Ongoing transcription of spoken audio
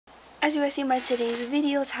As you guys see by today's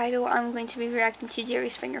video title, I'm going to be reacting to Jerry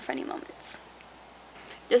Springer funny moments.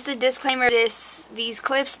 Just a disclaimer, these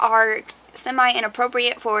clips are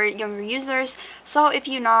semi-inappropriate for younger users, so if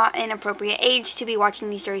you're not an appropriate age to be watching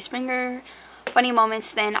these Jerry Springer funny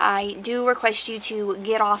moments, then I do request you to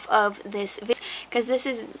get off of this video, because this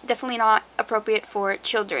is definitely not appropriate for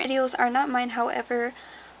children. Videos are not mine, however,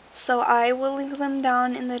 so I will link them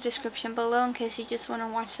down in the description below in case you just want to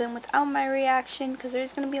watch them without my reaction, because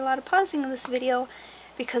there's going to be a lot of pausing in this video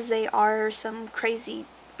because they are some crazy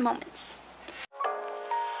moments.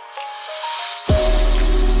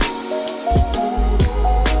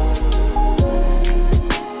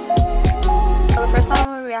 So the first song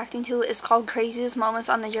I'm reacting to is called Craziest Moments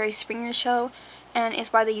on the Jerry Springer Show, and it's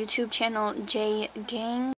by the YouTube channel J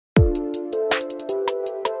Gang.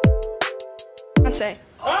 Let's say.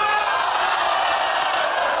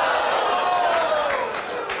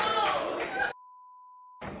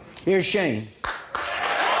 Here's Shane.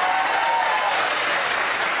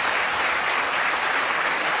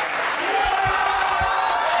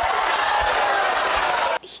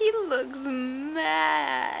 He looks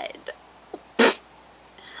mad.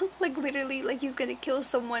 Like literally like he's gonna kill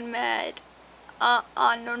someone mad. No.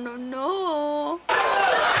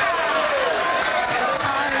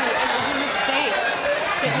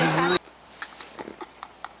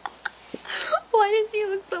 Why does he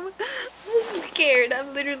look so... I'm scared.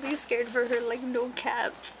 I'm literally scared for her, like, no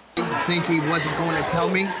cap. You think he wasn't going to tell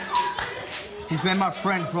me? He's been my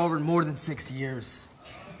friend for over more than 6 years.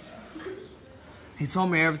 He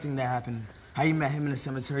told me everything that happened. How you met him in the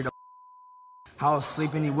cemetery, how I was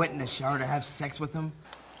sleeping, you went in the shower to have sex with him.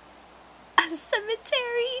 A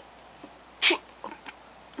cemetery?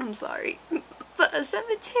 I'm sorry. But a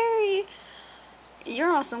cemetery?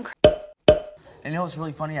 You're on some And you know what's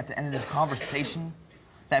really funny? At the end of this conversation,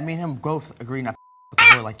 that me and him both agreed not to with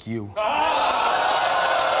a boy like you. I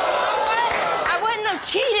wouldn't have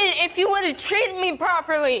cheated if you would have treated me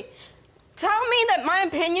properly. Telling me that my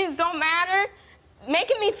opinions don't matter,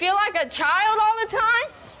 making me feel like a child all the time,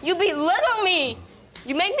 you belittle me.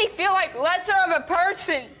 You make me feel like lesser of a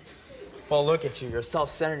person. Well, look at you. You're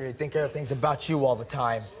self-centered. You think everything's about you all the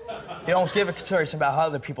time. You don't give a consideration about how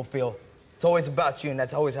other people feel. It's always about you, and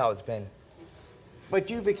that's always how it's been. But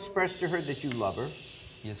you've expressed to her that you love her.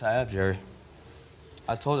 Yes, I have, Jerry.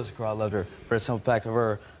 I told this girl I loved her for the simple fact of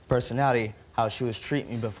her personality, how she was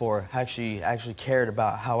treating me before, how she actually cared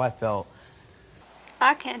about how I felt.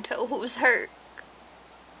 I can't tell who's hurt.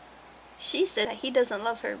 She said that he doesn't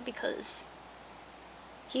love her because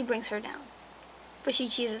he brings her down. But she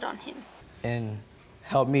cheated on him. And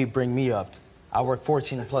helped me bring me up. I work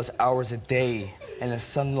 14 plus hours a day in the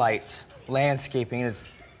sunlight, landscaping, and it's...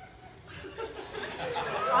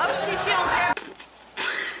 Obviously, she don't care.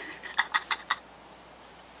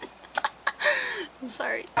 I'm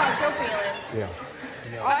sorry. What's your feelings? Yeah.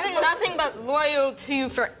 I've been nothing but loyal to you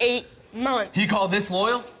for 8 months. You call this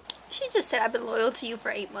loyal? She just said I've been loyal to you for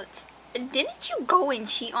 8 months. Didn't you go and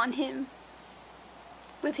cheat on him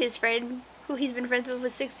with his friend who he's been friends with for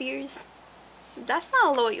 6 years? That's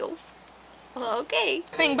not loyal. Well, okay.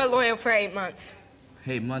 Nothing but loyal for 8 months.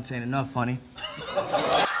 8 months ain't enough, honey.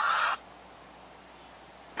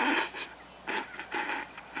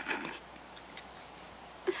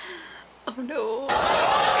 Oh no.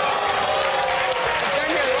 Done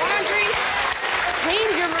your laundry,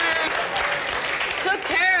 cleaned your room, took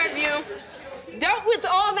care of you, dealt with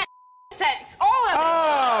all that sex, all of it.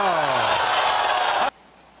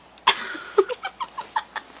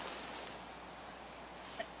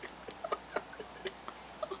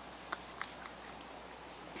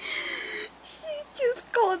 She just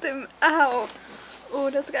called him out. Oh,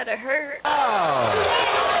 that's gotta hurt. Oh.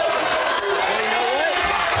 Well, you know what?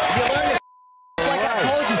 You learned it like I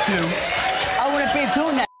told you to. I wouldn't be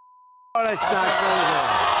doing that. Oh, that's not really good.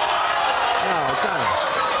 No, it's not.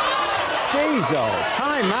 Jeez, oh,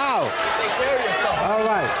 time out. Take care of yourself. All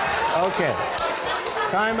right, okay.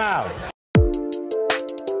 Time out.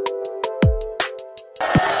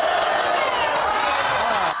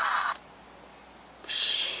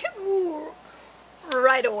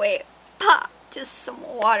 Right away. Pop. Just some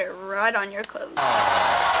water right on your clothes.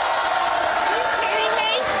 Are you kidding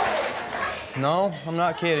me? No, I'm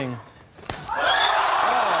not kidding.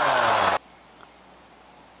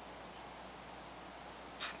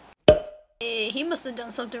 He must have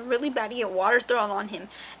done something really bad. He had water thrown on him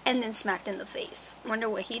and then smacked in the face. Wonder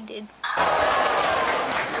what he did.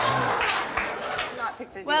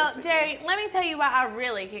 Well, Jerry, let me tell you why I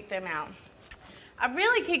really kicked them out. I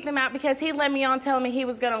really kicked him out because he led me on telling me he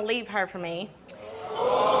was going to leave her for me.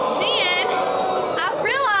 Then I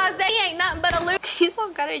realized that he ain't nothing but a loser. He's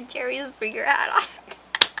also got a Jerry's Springer hat on.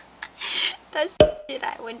 That's shit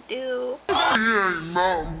I would do.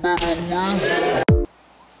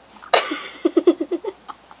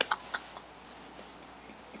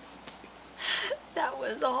 That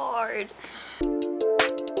was hard.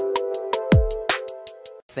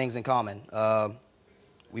 Things in common.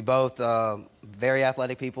 We both very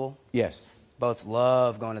athletic people. Yes. Both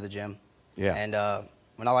love going to the gym. Yeah. And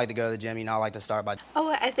when I like to go to the gym, you know, I like to start by Oh,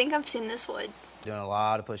 I think I've seen this one. doing a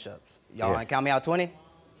lot of push-ups. Y'all Yeah. want to count me out 20?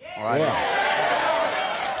 All right. Yeah.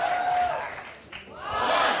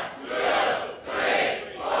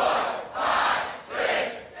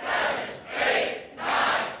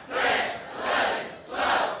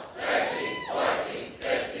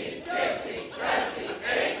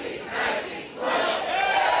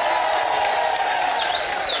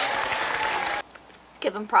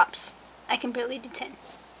 Give him props. I can barely do 10.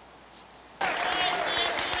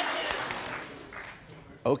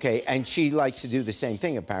 Okay, and she likes to do the same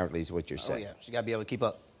thing, apparently, is what you're Oh, saying. yeah. She got to be able to keep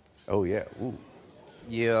up. Oh, yeah. Ooh.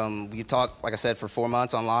 We talked, like I said, for 4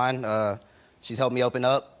 months online. She's helped me open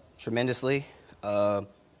up tremendously.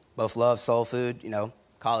 Both love soul food, you know,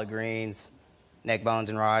 collard greens, neck bones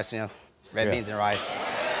and rice, you know, red beans and rice.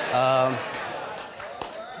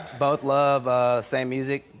 Both love same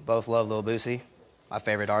music. Both love Lil Boosie, my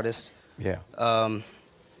favorite artist. Yeah.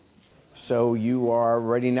 So you are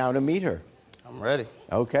ready now to meet her? I'm ready.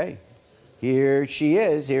 Okay. Here she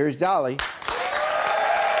is. Here's Dolly.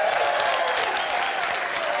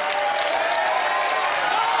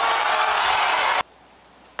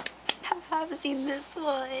 I haven't seen this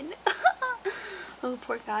one. Oh,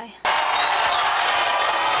 poor guy.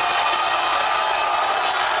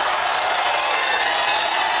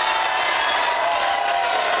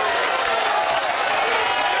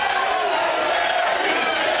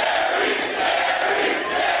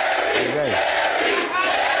 Are you ready?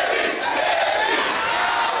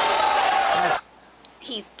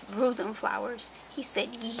 He threw them flowers. He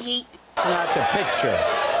said, yeet. That's not the picture.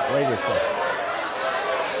 Wait a second.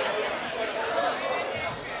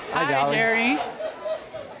 Hi, Dolly. Jerry.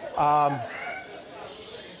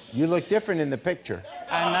 You look different in the picture.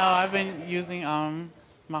 I know. I've been using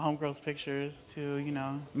my homegirl's pictures to, you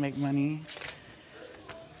know, make money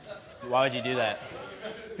Why would you do that?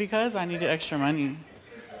 because I needed extra money.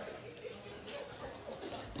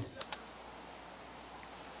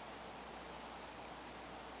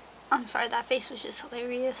 I'm sorry, that face was just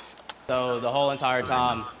hilarious. So the whole entire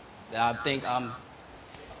time that I think I'm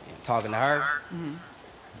talking to her,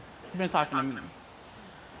 You've been talking to me. you're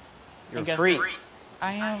a And guess freak. what?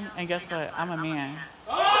 I am, and guess what? I'm a man.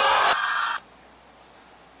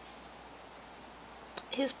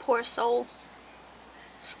 His poor soul.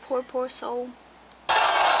 His poor, poor soul.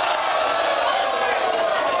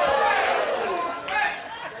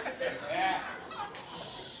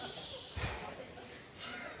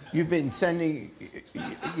 You've been sending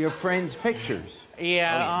your friends pictures.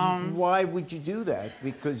 Yeah. Why would you do that?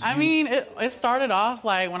 Because I mean, it started off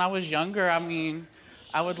like when I was younger. I mean,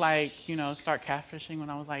 I would like, you know, start catfishing when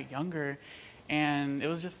I was like younger, and it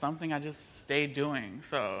was just something I just stayed doing.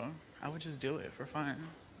 So I would just do it for fun.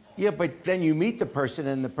 Yeah, but then you meet the person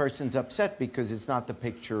and the person's upset because it's not the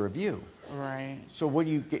picture of you. Right. So what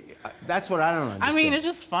do you get? That's what I don't understand. I mean, it's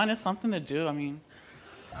just fun. It's something to do. I mean,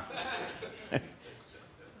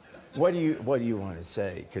 What do you want to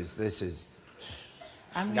say? Because this is.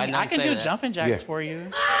 I mean, Got I nothing to can say do to that. jumping jacks Yeah. for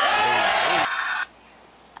you.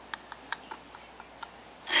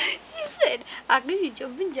 He said, I could do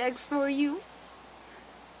jumping jacks for you.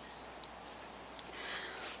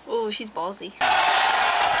 Oh, she's ballsy.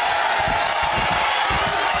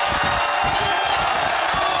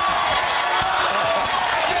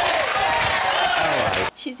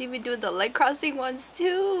 She's even doing the leg crossing ones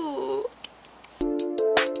too.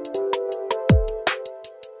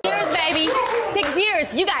 Years, baby. 6 years.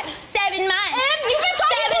 You got 7 months. And you've been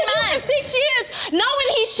talking to 7 him months. for 6 years, knowing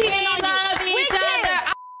he's cheating on you. love With each other.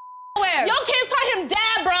 kids. Where? Your kids call him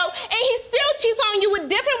dad, bro, and he still cheats on you with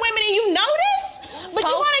different women, and you know this? But you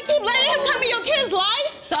So? want to keep letting him come in your kid's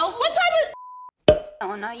life? So? What type of...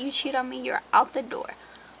 Oh no, you cheat on me, you're out the door.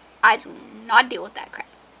 I do not deal with that crap.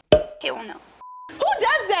 Hell no. Who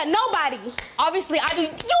does that? Nobody. Obviously, I do.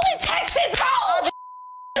 You in Texas, bro? What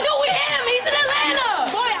you do with him? He's in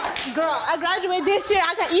Atlanta. Boy, girl, I graduate this year.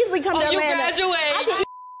 I can easily come to Oh, you Atlanta. graduate. I can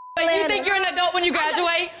You think you're an adult when you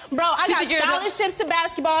graduate? Bro, I You got think you're an adult? scholarships to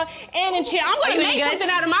basketball and in cheer. I'm going you to any make good?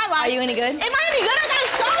 something out of my life. Are you any good? Am I any good? I got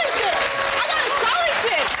a scholarship. I got a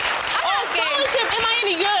scholarship. Okay. Am I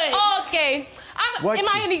any good? Okay. What- Am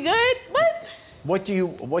I any good? What?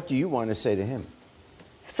 What do you want to say to him?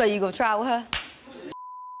 So you gonna try with her?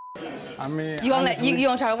 I mean, You gonna honestly, you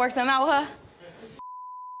gonna try to work something out with her?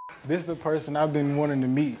 this is the person I've been wanting to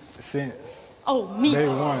meet since Meet. day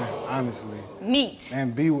one, honestly. Meet.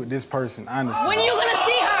 And be with this person, honestly. When are you gonna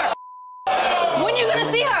see her? When you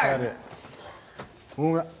gonna see her?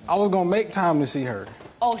 I was gonna make time to see her.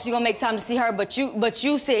 Oh, so you gonna make time to see her, but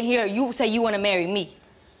you sit here, you say you wanna marry me.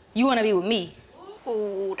 You wanna be with me.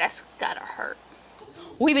 Ooh, that's gotta hurt.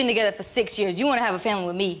 We've been together for 6 years. You wanna have a family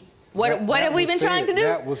with me. What have we been trying to do?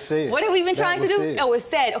 That was said. What have we been trying to do? Said. Oh, it's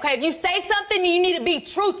said. Okay, if you say something, you need to be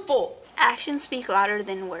truthful. Actions speak louder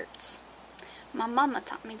than words. My mama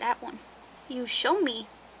taught me that one. You show me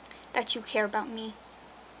that you care about me.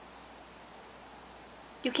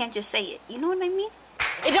 You can't just say it. You know what I mean?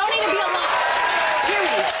 It don't need to be a lie.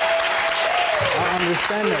 Period. I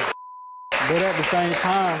understand that. But at the same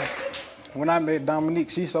time, when I met Dominique,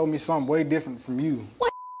 she showed me something way different from you.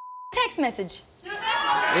 What text message?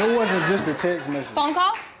 It wasn't just a text message. Phone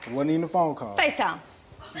call? It wasn't even a phone call. FaceTime.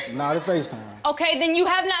 Not a FaceTime. Okay, then you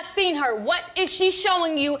have not seen her. What is she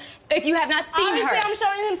showing you if you have not seen Obviously, her? I'm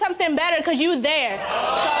showing him something better because you were there. So, is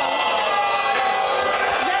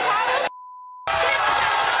that a problem?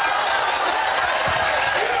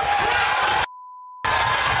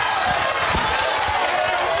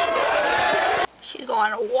 She's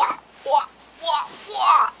going whop, whop, whop,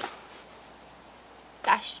 whop.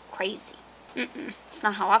 That's crazy. It's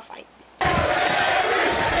not how I fight.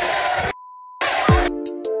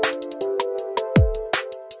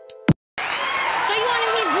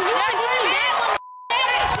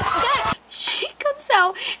 She comes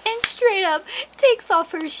out and straight up takes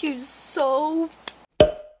off her shoes so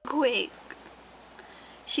quick.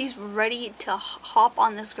 She's ready to hop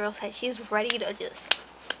on this girl's head. She's ready to just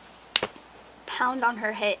pound on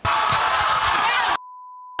her head.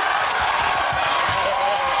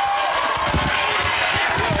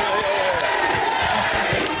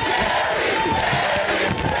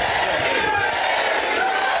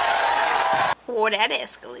 Oh, that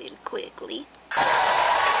escalated quickly. You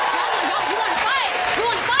want to fight? You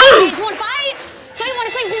want to fight? You want to fight? So you want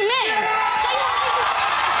to fight with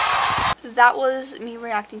men? That was me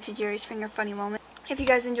reacting to Jerry's finger funny moment. If you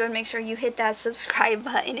guys enjoyed, make sure you hit that subscribe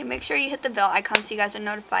button and make sure you hit the bell icon so you guys are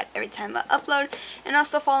notified every time I upload. And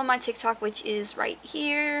also follow my TikTok, which is right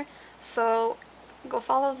here. So go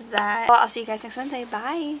follow that. I'll see you guys next Sunday.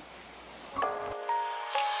 Bye.